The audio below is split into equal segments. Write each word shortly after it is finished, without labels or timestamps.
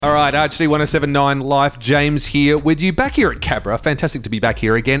right, RHD 1079 Life, James here with you, back here at Cabra. Fantastic to be back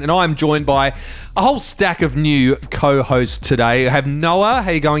here again. And I'm joined by a whole stack of new co-hosts today. I have Noah.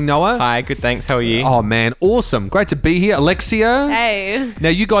 How you going, Noah? Hi, good, thanks. How are you? Oh, man, awesome. Great to be here. Alexia. Hey. Now,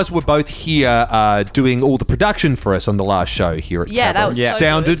 you guys were both here doing all the production for us on the last show here at Cabra. Yeah, that was so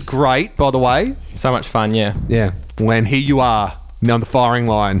Sounded good. great, by the way. So much fun, yeah. Yeah. And here you are. On the firing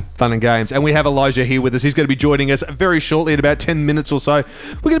line, fun and games. And we have Elijah here with us. He's going to be joining us very shortly in about 10 minutes or so.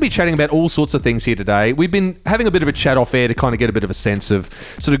 We're going to be chatting about all sorts of things here today. We've been having a bit of a chat off air to kind of get a bit of a sense of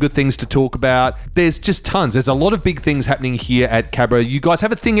sort of good things to talk about. There's just tons. There's a lot of big things happening here at Cabra. You guys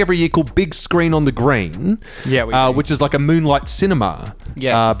have a thing every year called Big Screen on the Green. Yeah, we do. Which is like a moonlight cinema.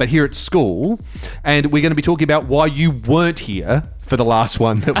 Yes. But here at school. And we're going to be talking about why you weren't here for the last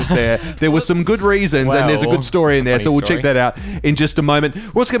one that was there. There were some good reasons, and there's a good story in there, so we'll check that out in just a moment.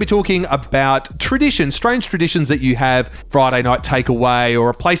 We're also going to be talking about traditions, strange traditions that you have, Friday night takeaway, or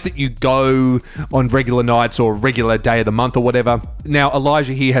a place that you go on regular nights or regular day of the month or whatever. Now,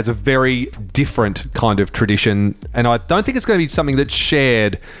 Elijah here has a very different kind of tradition, and I don't think it's going to be something that's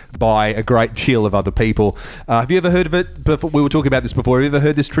shared by a great deal of other people. Have you ever heard of it? We were talking about this before. Have you ever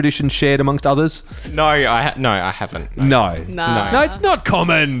heard this tradition shared amongst others? No, I haven't. No. No. No, it's not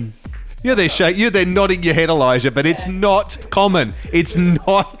common. You're there nodding your head, Elijah, but it's not common. It's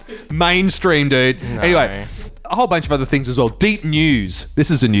not mainstream, dude. No. Anyway, a whole bunch of other things as well. Deep news.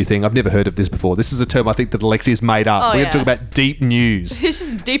 This is a new thing. I've never heard of this before. This is a term I think that Alexia's made up. We're going to talk about deep news. It's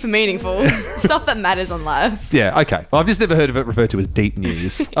just deep and meaningful. Stuff that matters on life. Yeah, okay. Well, I've just never heard of it referred to as deep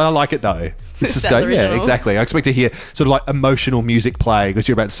news. I like it though. It's just Sounds yeah, original. exactly. I expect to hear sort of like emotional music play because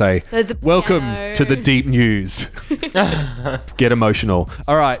you're about to say, The welcome piano. to the deep news. Get emotional.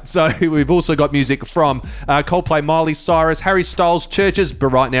 All right, so we've also got music from Coldplay, Miley Cyrus, Harry Styles, Churches, but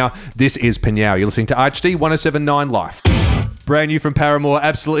right now, this is Pinyao. You're listening to RHD 1079 Life. Brand new from Paramore.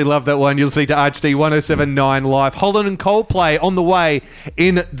 Absolutely love that one. You'll see to RHD 1079 Live. Holland and Coldplay on the way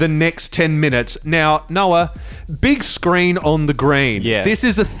in the next 10 minutes. Now, Noah, big screen on the green. Yeah. This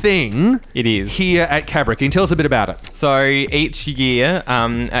is the thing. It is. Here at Cabra. Can you tell us a bit about it? So each year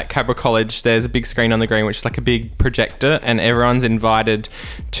at Cabra College, there's a big screen on the green, which is like a big projector, and everyone's invited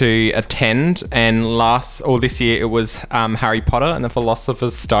to attend. And this year it was Harry Potter and the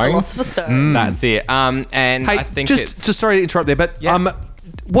Philosopher's Stone. Philosopher's Stone. That's it. And Hey, I think just sorry to interrupt there, but Yeah.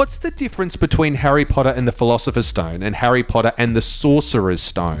 what's the difference between Harry Potter and the Philosopher's Stone and Harry Potter and the Sorcerer's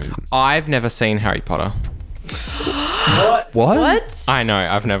Stone? I've never seen Harry Potter. What? I know,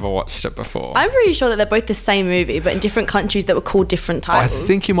 I've never watched it before. I'm pretty sure that they're both the same movie, but in different countries that were called different I titles.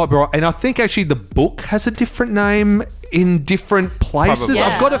 think you might be right. And I think actually the book has a different name in different places. Probably.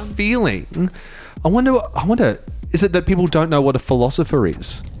 I've got a Yeah. feeling. I wonder, is it that people don't know what a philosopher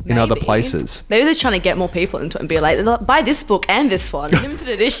is in other Maybe. places? Maybe they're trying to get more people into it and be like, buy this book and this one. Limited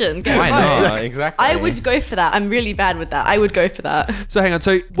edition. Get I both. know, exactly. I would go for that. I'm really bad with that. I would go for that. So hang on.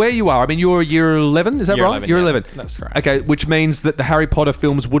 So where you are, I mean, you're year 11, is that Year right? 11, Year yeah, 11. that's correct. Okay, which means that the Harry Potter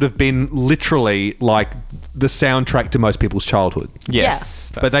films would have been literally like the soundtrack to most people's childhood.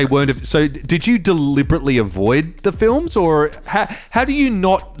 Yes. But they weren't. So did you deliberately avoid the films, or how do you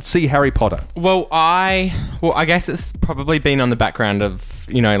not see Harry Potter? Well, I guess it's probably been on the background of,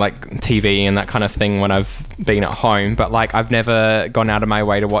 like TV and that kind of thing when I've been at home, but like I've never gone out of my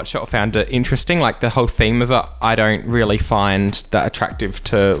way to watch it or found it interesting. Like the whole theme of it, I don't really find that attractive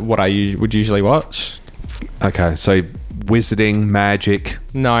to what I would usually watch. Okay, so wizarding, magic,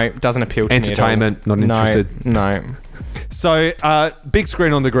 No, it doesn't appeal to entertainment, me at all. not interested. No. So, big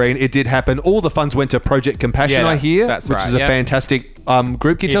screen on the green. It did happen. All the funds went to Project Compassion, Yeah, I hear, that's which right, is a yeah. fantastic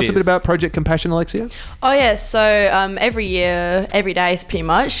group. Can you tell us a bit is. about Project Compassion, Alexia? Oh yeah, so every year, every day is pretty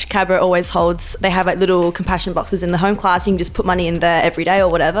much, Cabra always holds, they have like little compassion boxes in the home class. You can just put money in there every day or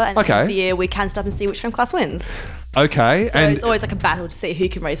whatever. And at the end of the year, we can stop and see which home class wins. Okay, So it's always like a battle to see who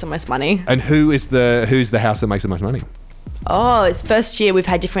can raise the most money. and who's the house that makes the most money? Oh, it's first year we've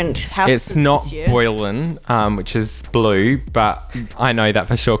had different houses. It's not this year. Boylan, which is blue, but I know that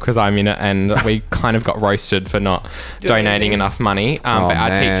for sure because I'm in it, and we kind of got roasted for not donating enough money. But our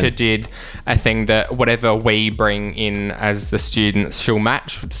man. teacher did a thing that whatever we bring in as the students, she'll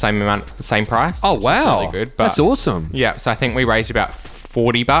match with the same amount, the same price. Oh, which is wow. really good. But That's awesome. yeah, so I think we raised about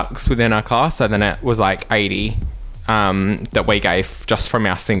 $40 within our class, so then it was like 80 that we gave just from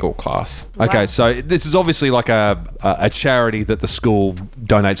our single class. Okay, Wow. so this is obviously like a charity that the school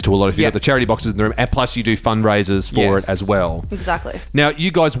donates to a lot of you. Yeah. Got the charity boxes in the room, and plus you do fundraisers for Yes. it as well. Exactly. Now,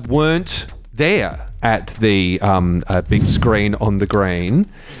 you guys weren't there at the big screen on the green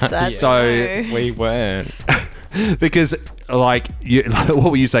Sad So- to know. We weren't. because, like,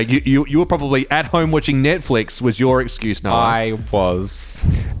 what were you saying? You were probably at home watching Netflix. Was your excuse, Noah? I was.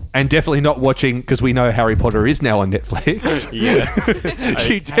 And definitely not watching, because we know Harry Potter is now on Netflix. Yeah.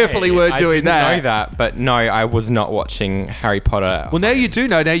 You definitely were doing that. I didn't know that, but no, I was not watching Harry Potter. Well, now you do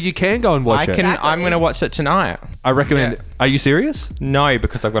know. Now you can go and watch it. I'm going to watch it tonight. I recommend. Yeah. Are you serious? No,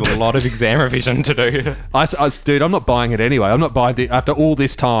 because I've got a lot of exam revision to do. Dude, I'm not buying it anyway. I'm not buying it. After all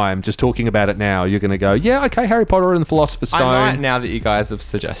this time, just talking about it now, you're going to go, yeah, okay, Harry Potter and the Philosopher's Stone. I might, now that you guys have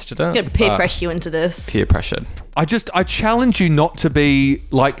suggested it. I'm going to peer pressure you into this. Peer pressured. I challenge you not to be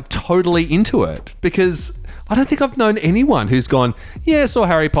like totally into it, because I don't think I've known anyone who's gone, yeah, saw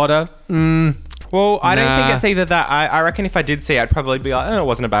Harry Potter. Well, I don't think it's either that. I reckon if I did see it, I'd probably be like, oh, it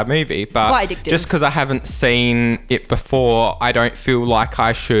wasn't a bad movie. But quite addictive. Just because I haven't seen it before, I don't feel like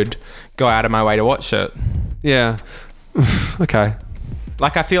I should go out of my way to watch it. Yeah. Okay.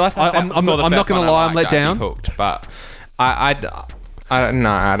 Like, I feel like I'm not going to lie, I'm let down. Hooked, but I don't know.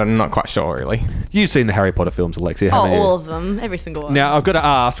 I'm not quite sure, really. You've seen the Harry Potter films, Alexia, haven't you? All of them. Every single one. Now, I've got to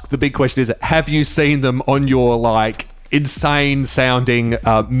ask, the big question is, have you seen them on your, like, insane sounding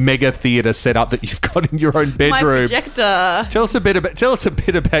mega theatre setup that you've got in your own bedroom? My projector. Tell us a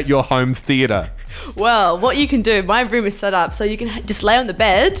bit about your home theatre. Well, what you can do, my room is set up so you can just lay on the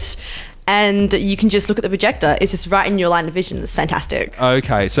bed and you can just look at the projector. It's just right in your line of vision. It's fantastic.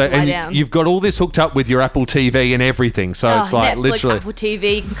 Okay, so and you've got all this hooked up with your Apple TV and everything. So it's like Netflix, literally Apple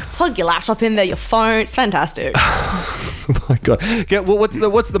TV. You can plug your laptop in there, your phone. It's fantastic. Oh my god!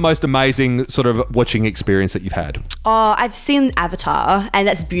 What's the most amazing sort of watching experience that you've had? Oh, I've seen Avatar, and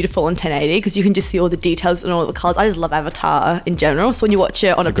that's beautiful in 1080 because you can just see all the details and all the colours. I just love Avatar in general. So when you watch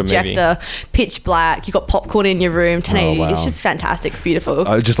it on a projector, pitch black, you got popcorn in your room, 1080. Oh, wow. It's just fantastic. It's beautiful.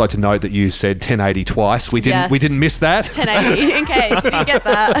 I'd just like to note that you said 1080 twice. We didn't miss that. 1080 in case you didn't get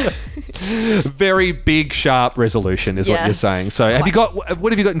that. Very big, sharp resolution is what you're saying. So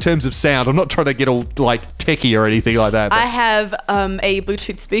what have you got in terms of sound? I'm not trying to get all like techie or anything like that. I have a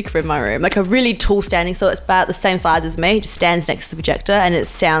Bluetooth speaker in my room, like a really tall standing, so it's about the same size as me. It just stands next to the projector and it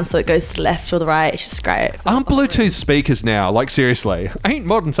sounds so it goes to the left or the right. It's just great. Aren't Bluetooth speakers now, like seriously, ain't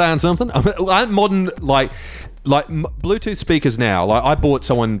modern saying something? Aren't modern like Bluetooth speakers now? Like I bought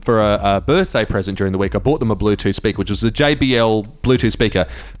someone for a birthday present during the week. I bought them a Bluetooth speaker, which was a JBL Bluetooth speaker.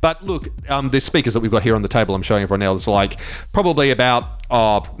 But look, the speakers that we've got here on the table, I'm showing everyone now, is like probably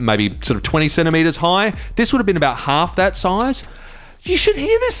about maybe sort of 20 centimeters high. This would have been about half that size. You should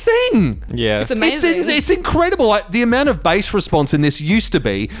hear this thing. Yeah. It's amazing. It's incredible. Like the amount of bass response in this used to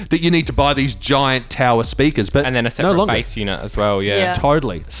be that you need to buy these giant tower speakers, but and then a separate bass unit as well. Yeah.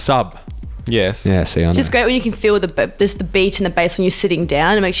 Totally. Sub. Yes. Yeah, see, I know. It's just great when you can feel just the beat and the bass when you're sitting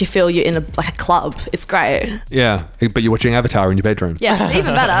down. It makes you feel you're in a club. It's great. Yeah, but you're watching Avatar in your bedroom. Yeah,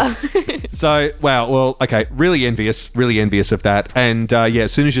 even better. So, wow, well, okay, really envious of that. And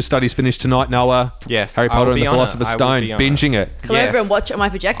as soon as your studies finish tonight, Noah, yes, Harry Potter and the Philosopher's Stone, binging it. Come over and watch it on my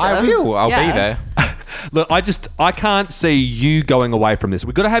projector. I will. I'll be there. Look, I can't see you going away from this.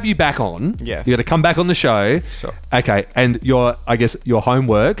 We've got to have you back on. Yes. You've got to come back on the show. Sure. Okay, and your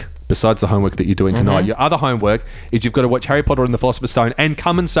homework, besides the homework that you're doing tonight, your other homework is you've got to watch Harry Potter and the Philosopher's Stone and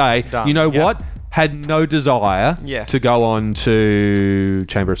come and say, done. You know what? Had no desire Yes. to go on to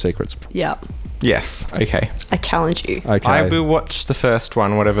Chamber of Secrets. Yeah. Yes. Okay. I challenge you. Okay. I will watch the first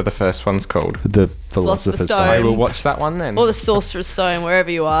one, whatever the first one's called. The Philosopher's Stone. I will watch that one then. Or the Sorcerer's Stone, wherever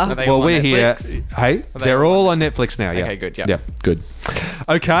you are. Well, we're here. Hey, they're all on Netflix now. Yeah. Okay, good. Yeah. Yeah, good.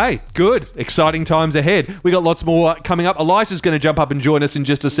 Okay, good. Exciting times ahead. We got lots more coming up. Elijah's going to jump up and join us in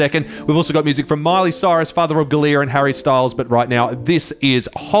just a second. We've also got music from Miley Cyrus, Father Rob Galea, and Harry Styles. But right now, this is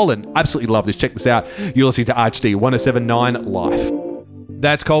Holland. Absolutely love this. Check this out. You're listening to RHD 107.9 Live.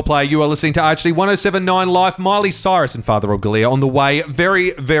 That's Coldplay. You are listening to RHD 107.9 Live. Miley Cyrus and Father Rob Galea on the way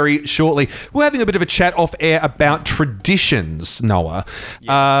very, very shortly. We're having a bit of a chat off air about traditions, Noah.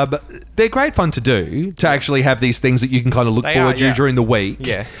 Yes. They're great fun to do, to actually have these things that you can kind of look forward to during the week.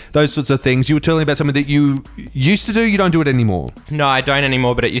 Yeah. Those sorts of things. You were telling me about something that you used to do. You don't do it anymore. No, I don't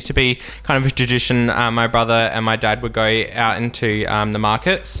anymore, but it used to be kind of a tradition. My brother and my dad would go out into the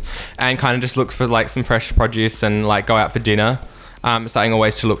markets and kind of just look for like some fresh produce and like go out for dinner. Something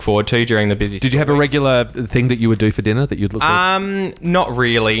always to look forward to during the busy Did you have a regular thing that you would do for dinner that you'd look forward to? Not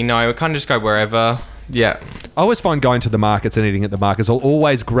really, no. I kind of just go wherever. Yeah. I always find going to the markets and eating at the markets, I'll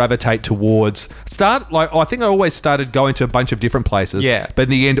always gravitate towards... I think I always started going to a bunch of different places. Yeah. But in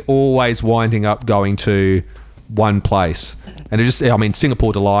the end, always winding up going to one place. And it just, I mean,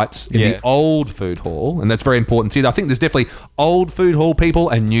 Singapore Delights in the old food hall, and that's very important. See, I think there's definitely old food hall people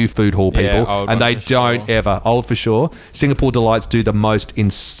and new food hall people, and they don't ever, old for sure. Singapore Delights do the most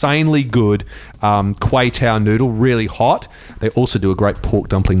insanely good Kway Tao noodle, really hot. They also do a great pork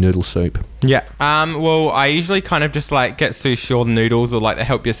dumpling noodle soup. Yeah. Well, I usually kind of just like get sushi or the noodles or like the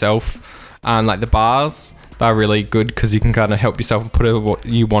help yourself, like the bars. They're really good because you can kind of help yourself and put what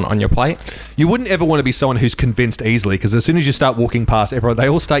you want on your plate. You wouldn't ever want to be someone who's convinced easily, because as soon as you start walking past everyone, they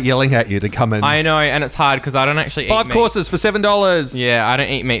all start yelling at you to come in. I know, and it's hard because I don't actually eat meat. 5 courses for $7. Yeah, I don't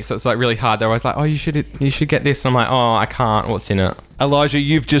eat meat, so it's like really hard. They're always like, oh, you should get this. And I'm like, oh, I can't. What's in it? Elijah,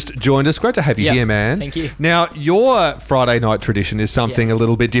 you've just joined us. Great to have you here, man. Thank you. Now, your Friday night tradition is something a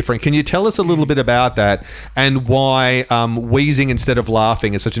little bit different. Can you tell us a little bit about that and why wheezing instead of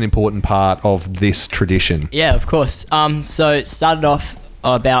laughing is such an important part of this tradition? Yeah, of course. So it started off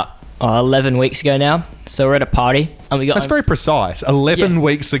about 11 weeks ago now. So we're at a party. And we got That's very precise. 11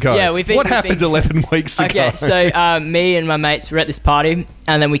 weeks ago. Yeah, what happened 11 weeks ago? Okay, so me and my mates were at this party,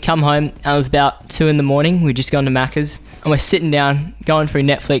 and then we come home, and it was about 2 a.m. We'd just gone to Macca's, and we're sitting down, going through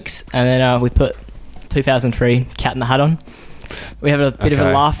Netflix, and then we put 2003 Cat in the Hat on. We have a bit of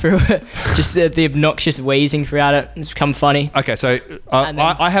a laugh through it. Just the obnoxious wheezing throughout it. It's become funny. Okay, so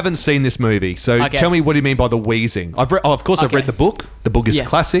I haven't seen this movie. So tell me, what do you mean by the wheezing? I've read the book. The book is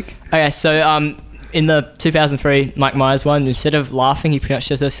classic. Okay, so in the 2003 Mike Myers one, instead of laughing, he pretty much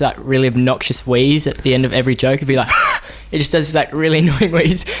does this like really obnoxious wheeze at the end of every joke. It'd be like, it just does that really annoying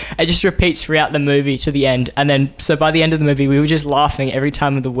wheeze. It just repeats throughout the movie to the end. And then, so by the end of the movie, we were just laughing every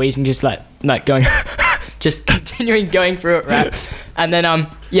time with the wheezing, just like going, just continuing going through it, right? And then,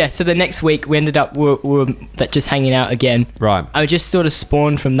 so the next week we ended up, we were just hanging out again. Right. I just sort of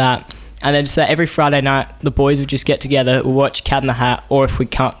spawned from that. And then so every Friday night, the boys would just get together, we'll watch Cat in the Hat, or if we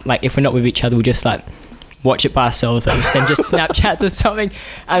can't, like if we're not with each other, we'll just like watch it by ourselves, and send just Snapchats or something.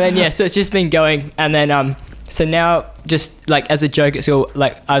 And then so it's just been going. And then so now just like as a joke, it's all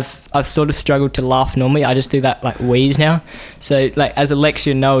like I've sort of struggled to laugh normally. I just do that like wheeze now. So like as a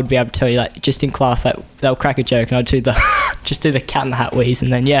lecturer, Noah would be able to tell you, like just in class, like they'll crack a joke and I'd do the just do the Cat in the Hat wheeze,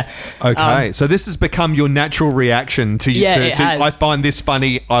 and then Okay, so this has become your natural reaction to I find this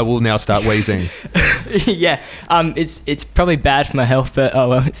funny, I will now start wheezing. Yeah. It's probably bad for my health, but oh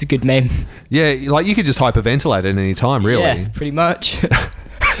well, it's a good meme. Yeah, like you could just hyperventilate at any time, really. Yeah, pretty much.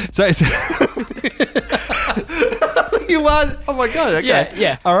 So it's you are. Oh my god. Okay.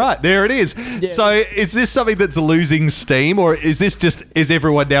 Yeah. All right, there it is. Yeah. So is this something that's losing steam, or is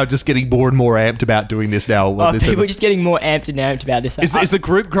everyone now just getting more and more amped about doing this now? People are just getting more amped and amped about this. Is the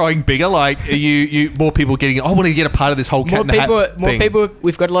group growing bigger? Like, are you more people getting? I want to get a part of this whole Cat in the Hat thing. More people.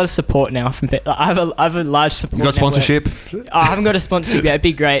 We've got a lot of support now from people. I have a large support. You got sponsorship? I haven't got a sponsorship yet. It'd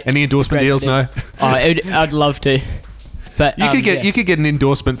be great. Any endorsement deals? No. I'd love to. But you could get an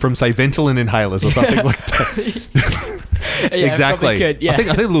endorsement from, say, Ventolin inhalers or something like that. Yeah, exactly. Could, yeah. I think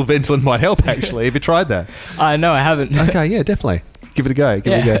a little Ventolin might help, actually. Have you tried that? No, I haven't. Okay, yeah, definitely. Give it a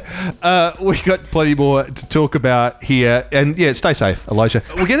go. We've got plenty more to talk about here. And yeah, stay safe, Elijah.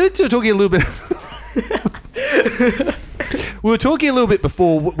 We're going to talk a little bit... We were talking a little bit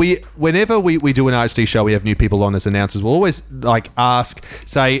before. Whenever we do an RHD show, we have new people on as announcers. We'll always ask,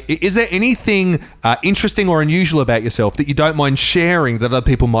 say, is there anything interesting or unusual about yourself that you don't mind sharing that other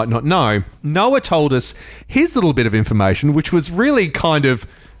people might not know? Noah told us his little bit of information, which was really kind of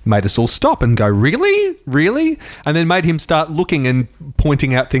made us all stop and go, really? Really? And then made him start looking and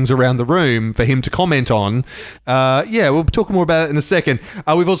pointing out things around the room for him to comment on. We'll talk more about it in a second.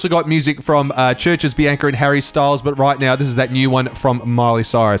 We've also got music from Churches, Bianca and Harry Styles, but right now this is that new one from Miley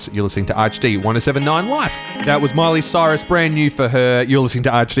Cyrus. You're listening to RHD 107.9 Life. That was Miley Cyrus, brand new for her. You're listening to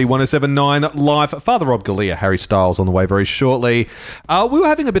RHD 107.9 Live. Father Rob Galea, Harry Styles on the way very shortly. We were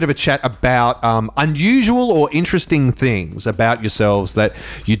having a bit of a chat about unusual or interesting things about yourselves that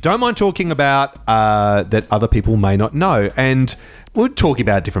you don't mind talking about that other people may not know. And we're talking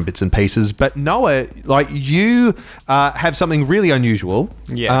about different bits and pieces, but Noah, like you have something really unusual.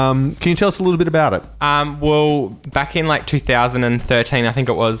 Yes. Can you tell us a little bit about it? Well, back in like 2013, I think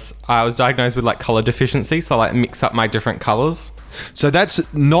it was, I was diagnosed with like color deficiency. So I like mix up my different colors. So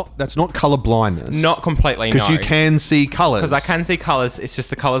that's not color blindness. Not completely, no. Because you can see colors. Because I can see colors. It's just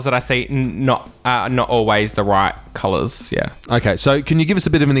the colors that I see, not always the right colors. Yeah. Okay. So can you give us a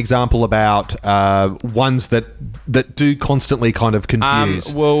bit of an example about ones that do constantly kind of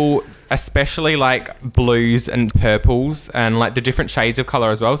confuse? Well, especially like blues and purples and like the different shades of color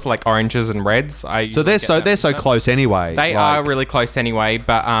as well. So like oranges and reds. So they're so close anyway. They are really close anyway,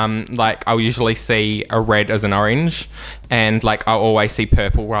 but like I'll usually see a red as an orange, and like I'll always see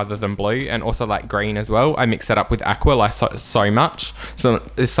purple rather than blue, and also like green as well. I mix that up with aqua like so much. So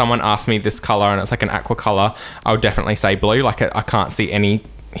if someone asks me this color and it's like an aqua color, I'll definitely say blue. Like I can't see any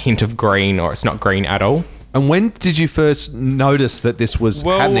hint of green, or it's not green at all. And when did you first notice that this was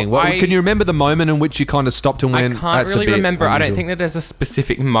happening? Can you remember the moment in which you kind of stopped and went, I can't really remember. I don't think that there's a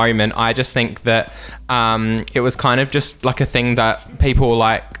specific moment. I just think that it was kind of just like a thing that people were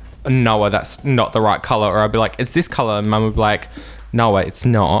like, Noah, that's not the right colour. Or I'd be like, it's this colour. And Mum would be like, Noah, it's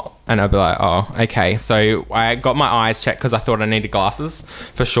not. And I'd be like, oh, okay. So I got my eyes checked because I thought I needed glasses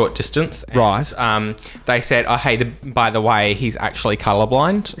for short distance. And, right. They said, oh, hey, by the way, he's actually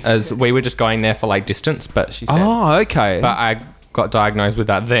colourblind, as we were just going there for like distance. But she said, oh, okay. But I got diagnosed with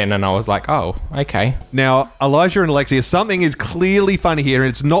that then, and I was like, oh, okay. Now, Elijah and Alexia, something is clearly funny here, and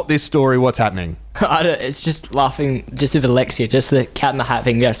it's not this story. What's happening? It's just laughing just with Alexia, just the Cat in the Hat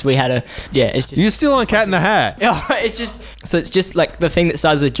thing. Yes, we had it's just... You're still on Cat in the Hat? Oh, it's just like the thing that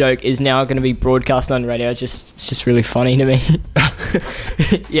starts as a joke is now going to be broadcast on radio. It's just really funny to me.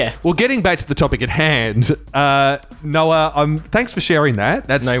 Yeah. Well, getting back to the topic at hand, Noah, thanks for sharing that.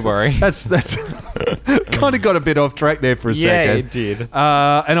 That's no worry. That's kind of got a bit off track there for a second. Yeah, it did.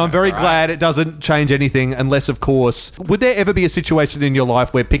 And I'm very glad it doesn't change anything, unless, of course, would there ever be a situation in your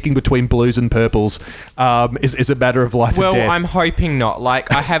life where picking between blues and purples is a matter of life and death? Well, I'm hoping not.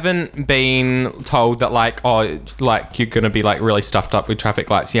 Like, I haven't been told that, like, oh, like, you're going to be, like, really stuffed up with traffic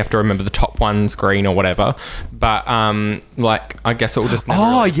lights. You have to remember the top one's green or whatever. But, like, I guess it will just never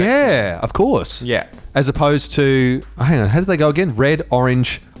really yeah, of course. Yeah. As opposed to, hang on, how did they go again? Red,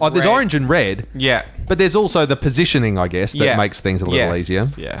 orange. Oh, there's orange and red. Yeah. But there's also the positioning, I guess, that makes things a little easier.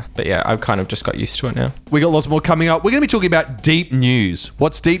 Yeah. But yeah, I've kind of just got used to it now. We got lots more coming up. We're going to be talking about deep news.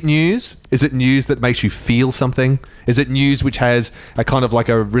 What's deep news? Is it news that makes you feel something? Is it news which has a kind of like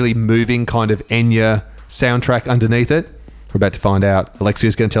a really moving kind of Enya soundtrack underneath it? We're about to find out.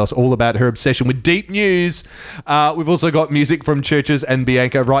 Alexia's going to tell us all about her obsession with deep news. We've also got music from Churches and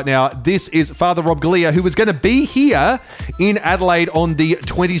Bianca right now. This is Father Rob Galea, who is going to be here in Adelaide on the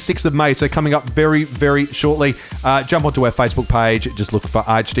 26th of May. So coming up very, very shortly. Jump onto our Facebook page. Just look for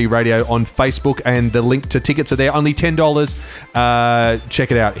RHD Radio on Facebook, and the link to tickets are there. Only $10.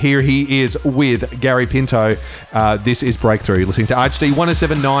 Check it out. Here he is with Gary Pinto. This is Breakthrough. You're listening to RHD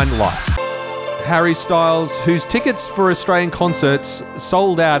 107.9 Live. Harry Styles, whose tickets for Australian concerts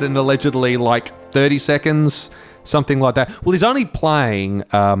sold out in allegedly like 30 seconds, something like that. Well, he's only playing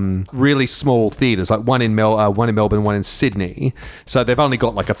really small theatres, like one in Melbourne, one in Sydney. So they've only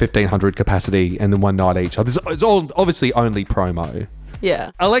got like a 1,500 capacity and then one night each. It's all obviously only promo.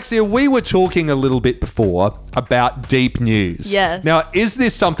 Yeah. Alexia, we were talking a little bit before about deep news. Yes. Now, is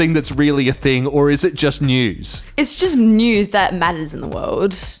this something that's really a thing, or is it just news? It's just news that matters in the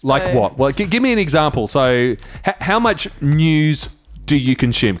world. Like what? Well, give me an example. So how much news do you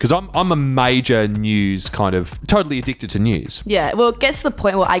consume? Because I'm a major news kind of totally addicted to news. Yeah, well, it gets to the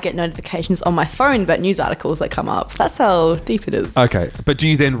point where I get notifications on my phone about news articles that come up. That's how deep it is. Okay, but do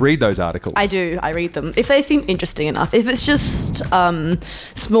you then read those articles? I do. I read them if they seem interesting enough. If it's just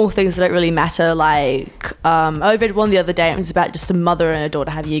small things that don't really matter, like I read one the other day. It was about just a mother and a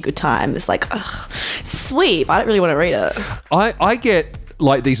daughter having a good time. It's like, ugh, sweet. But I don't really want to read it. I get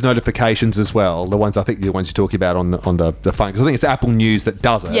like these notifications as well. The ones you're talking about on the phone, because I think it's Apple News that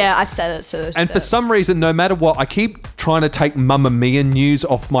does it. Yeah, I've set it to. And for some reason, no matter what, I keep trying to take Mamma Mia news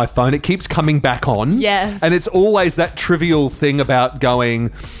off my phone. It keeps coming back on. Yes. And it's always that trivial thing about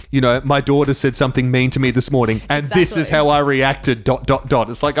going, my daughter said something mean to me this morning, and this is how I reacted. ...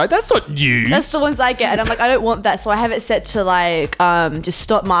 It's like, that's not news. That's the ones I get, and I'm like, I don't want that, so I have it set to like just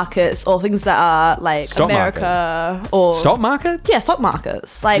stock markets or things that are like stock America market. Or stock market. Yeah, stock markets.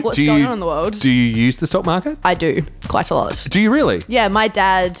 Like what's going on in the world. Do you use the stock market? I do quite a lot. Do you really? Yeah, my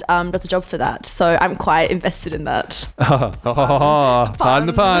dad does a job for that, so I'm quite invested in that. Pardon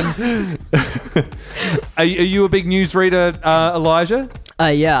the pun. Are you a big news reader, Elijah?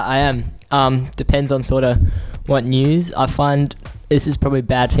 Yeah, I am. Depends on sort of what news. I find this is probably a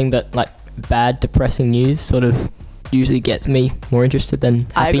bad thing, but like bad, depressing news sort of usually gets me more interested than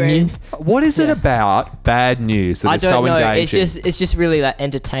happy news. What is it about bad news that is so engaging? I don't know. It's just really like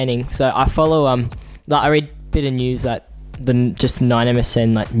entertaining. So I follow I read a bit of news like just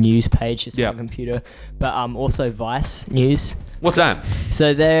 9MSN like news page just on my computer, but also Vice News. What's that?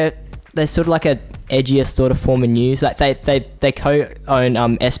 So they're they're sort of like a edgier sort of form of news. Like they co-own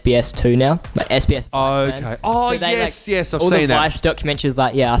SBS 2 now, like SBS. Okay. Oh, So yes, I've all seen the that. Vice documentaries,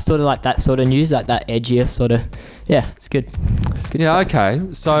 like I sort of like that sort of news, like that edgier sort of. Yeah, it's good. Yeah, stuff.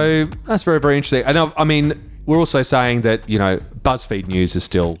 okay. So that's very, very interesting. And I mean, we're also saying that, BuzzFeed News is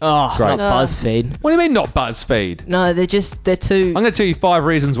still Oh, great. not BuzzFeed. What do you mean not BuzzFeed? No, they're too. I'm going to tell you 5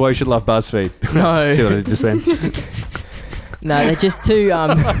 reasons why you should love BuzzFeed. No. See what I did just then? No, they're just too.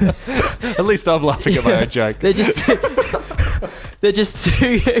 At least I'm laughing at my own joke. They're just. They're just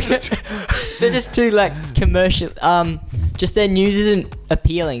too. They're just too like commercial. Just their news isn't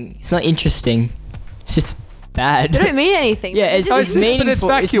appealing. It's not interesting. It's just bad. They don't mean anything. Yeah, it's meaningful.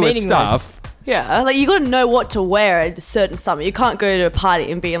 But it's vacuous stuff. Yeah, like you got to know what to wear at a certain summer. You can't go to a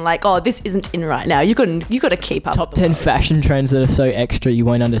party and being like, "Oh, this isn't in right now." You got to keep up. Top with the 10 world. fashion trends that are so extra you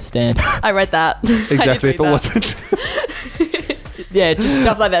won't understand. I read that. Exactly. If it wasn't, Yeah, just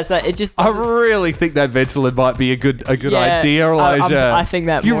stuff like that. So it just. I really think that Ventolin might be a good Yeah, idea, Elijah. I think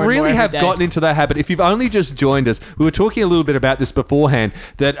that you more and really more have every day. gotten into that habit. If you've only just joined us, we were talking a little bit about this beforehand.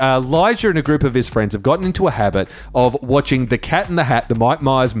 That Elijah and a group of his friends have gotten into a habit of watching The Cat in the Hat, the Mike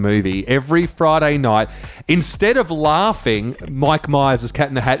Myers movie, every Friday night. Instead of laughing, Mike Myers as Cat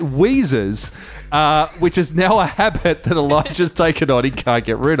in the Hat wheezes, which is now a habit that Elijah's taken on. He can't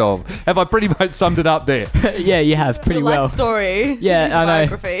get rid of. Have I pretty much summed it up there? Yeah, you have pretty Your well. life story. Yeah, His I know.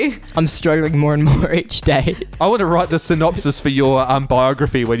 biography. I'm struggling more and more each day. I want to write the synopsis for your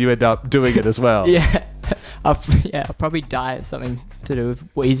biography when you end up doing it as well. Yeah. I'll probably die of something to do with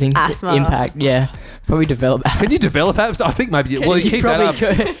wheezing. Asthma. Impact, yeah. Probably develop asthma. Can you develop apps? I think maybe you You keep that up.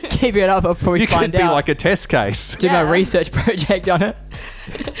 probably could. Keep it up, I'll probably You could find be out. like a test case. do Yeah. my research project on it.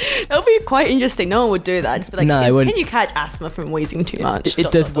 It'll be quite interesting. No one would do that. Just be like, No, I "Can wouldn't. you catch asthma from wheezing too much?"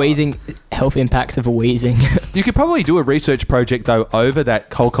 It does wheezing, health impacts of wheezing. You could probably do a research project though over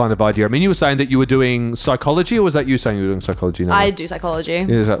that whole kind of idea. I mean, you were saying that you were doing psychology, or was that you saying you were doing psychology now? I do psychology.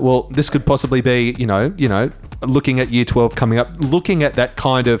 Yeah, so- well, this could possibly be, looking at year 12 coming up, looking at that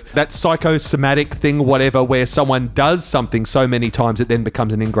kind of, that psychosomatic thing, whatever, where someone does something so many times it then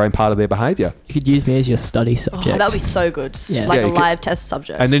becomes an ingrained part of their behavior. You could use me as your study Oh, subject. that would be so good. Yeah. Like Yeah, a you could- live test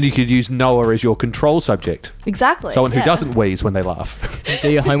subject. And then you could use Noah as your control subject. exactly. Someone who yeah. doesn't wheeze when they laugh. Do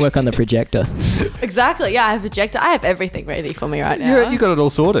your homework on the projector. Exactly. Yeah, I have a projector. I have everything ready for me right now. You got it all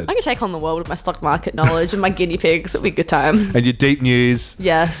sorted. I can take on the world with my stock market knowledge and my guinea pigs. It'll be a good time. And your deep news.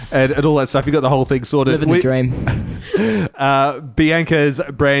 Yes. And all that stuff. You got the whole thing sorted. Living the dream. Bianca's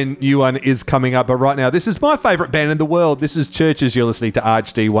brand new one is coming up, but right now, this is my favourite band in the world. This is Churches. You're listening to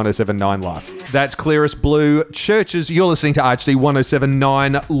RHD 107.9 Life. That's Clearest Blue. Churches. You're listening to RHD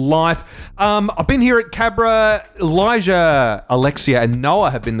 107.9 Life. I've been here at Cabra. Elijah, Alexia, and Noah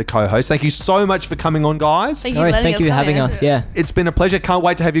have been the co-hosts. Thank you so much for coming on, guys. Thank No worries, letting thank you for come having here. us. Yeah. It's been a pleasure. Can't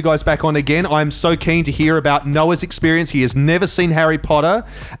wait to have you guys back on again. I'm so keen to hear about Noah's experience. He has never seen Harry Potter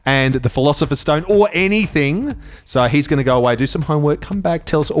and the Philosopher's Stone or anything. So he's going to go away, do some homework, come back,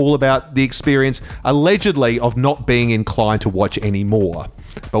 tell us all about the experience, allegedly, of not being inclined to watch anymore.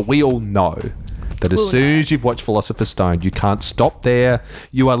 But we all know that as We'll soon know. as you've watched Philosopher's Stone, you can't stop there.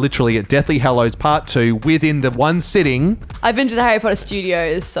 You are literally at Deathly Hallows Part 2 within the one sitting. I've been to the Harry Potter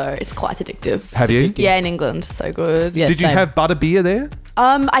studios, so it's quite addictive. Have you? Yeah, in England. So good. Yeah. Did you same. have butterbeer there?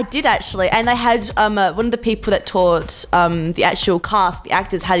 I did actually, and they had one of the people that taught the actual cast, the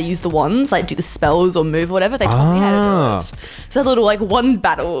actors, how to use the wands, like do the spells or move or whatever. They taught me how to do it. So little like wand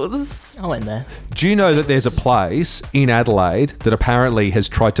battles. I went there. Do you know that there's a place in Adelaide that apparently has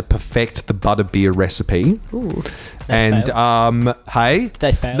tried to perfect the butterbeer recipe? Ooh. And hey,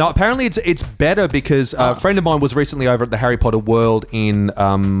 They failed? no. Apparently, it's better because a friend of mine was recently over at the Harry Potter World in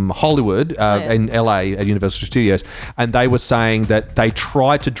Hollywood, yeah. in LA at Universal Studios, and they were saying that they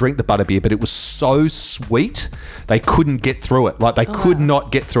tried to drink the butterbeer, but it was so sweet they couldn't get through it. Like they could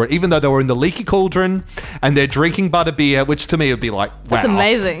not get through it, even though they were in the leaky cauldron and they're drinking butterbeer, which to me would be like, wow, That's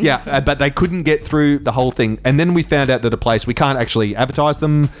amazing. Yeah, but they couldn't get through the whole thing. And then we found out that a place, we can't actually advertise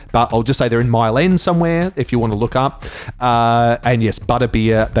them, but I'll just say they're in Mile End somewhere if you want to look up. And yes,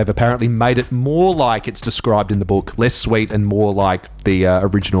 butterbeer, they've apparently made it more like it's described in the book, less sweet and more like the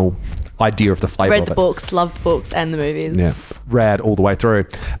original idea of the flavour Read of the it. books, loved the books and the movies. Yeah, rad all the way through.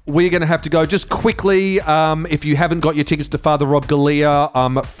 We're going to have to go just quickly. If you haven't got your tickets to Father Rob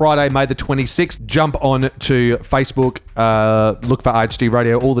Galea, Friday, May the 26th, jump on to Facebook, Look for RHD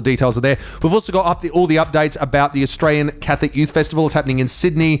Radio. All the details are there. We've also got all the updates about the Australian Catholic Youth Festival. It's happening in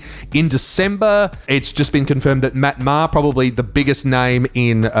Sydney in December. It's just been confirmed that Matt Maher, probably the biggest name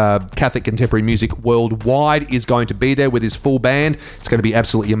in Catholic contemporary music worldwide, is going to be there with his full band. It's going to be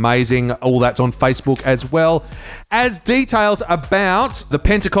absolutely amazing. All that's on Facebook as well. As details about the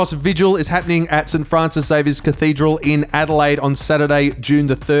Pentecost Vigil is happening at St. Francis Xavier's Cathedral in Adelaide on Saturday, June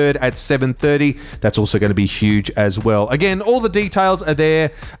the 3rd at 7:30. That's also going to be huge as well. Again, all the details are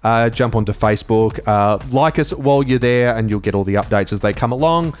there. Jump onto Facebook. Like us while you're there and you'll get all the updates as they come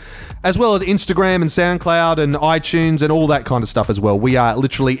along, as well as Instagram and SoundCloud and iTunes and all that kind of stuff as well. We are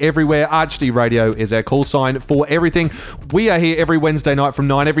literally everywhere. RHD Radio is our call sign for everything. We are here every Wednesday night from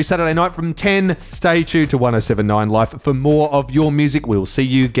 9, every Saturday night from 10. Stay tuned to 107.9 Life for more of your music. We'll see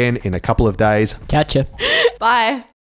you again in a couple of days. Catch ya. Bye.